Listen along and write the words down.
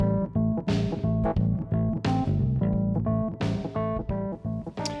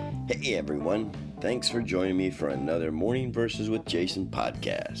Hey everyone, thanks for joining me for another Morning Verses with Jason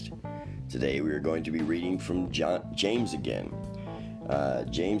podcast. Today we are going to be reading from James again.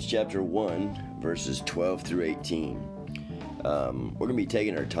 James chapter 1, verses 12 through 18. We're going to be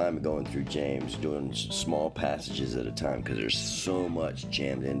taking our time going through James, doing small passages at a time because there's so much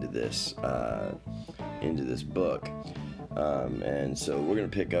jammed into this book. And so we're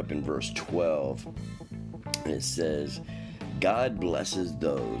going to pick up in verse 12, and it says, God blesses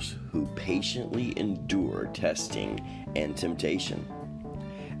those who patiently endure testing and temptation.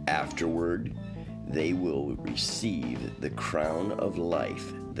 Afterward, they will receive the crown of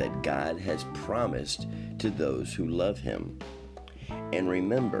life that God has promised to those who love Him. And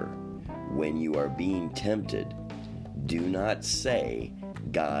remember, when you are being tempted, do not say,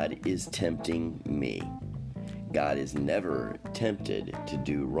 God is tempting me. God is never tempted to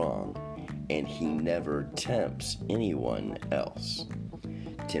do wrong, and He never tempts anyone else.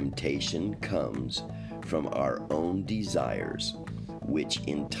 Temptation comes from our own desires, which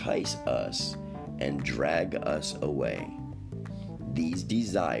entice us and drag us away. These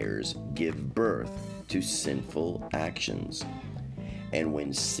desires give birth to sinful actions, and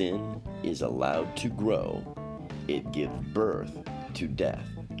when sin is allowed to grow, it gives birth to death.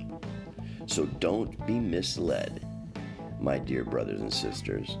 So don't be misled, my dear brothers and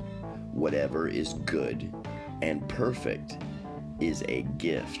sisters. Whatever is good and perfect is a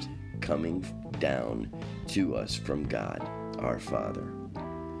gift coming down to us from God, our Father,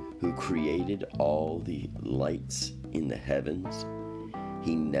 who created all the lights in the heavens.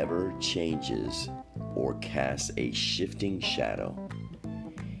 He never changes or casts a shifting shadow.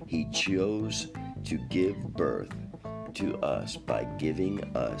 He chose to give birth to us by giving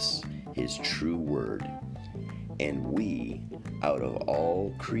us His true word, and we, out of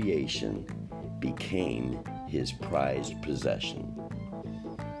all creation, became His prized possession.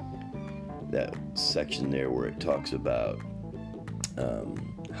 That section there where it talks about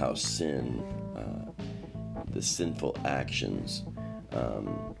how sin, the sinful actions,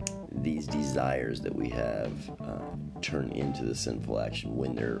 these desires that we have turn into the sinful action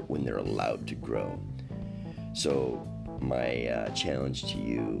when they're allowed to grow. So my challenge to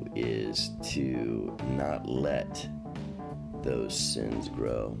you is to not let those sins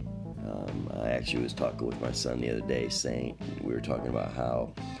grow. I actually was talking with my son the other day, we were talking about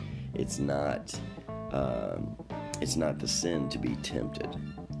how it's not the sin to be tempted.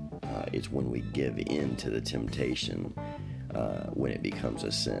 It's when we give in to the temptation when it becomes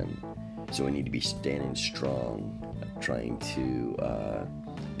a sin. So we need to be standing strong, trying to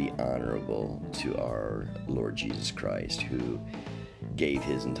be honorable to our Lord Jesus Christ, who gave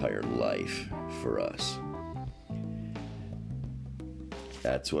His entire life for us.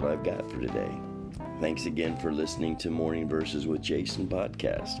 That's what I've got for today. Thanks again for listening to Morning Verses with Jason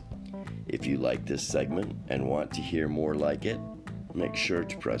podcast. If you like this segment and want to hear more like it, make sure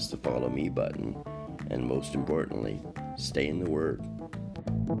to press the follow me button. And most importantly, stay in the Word.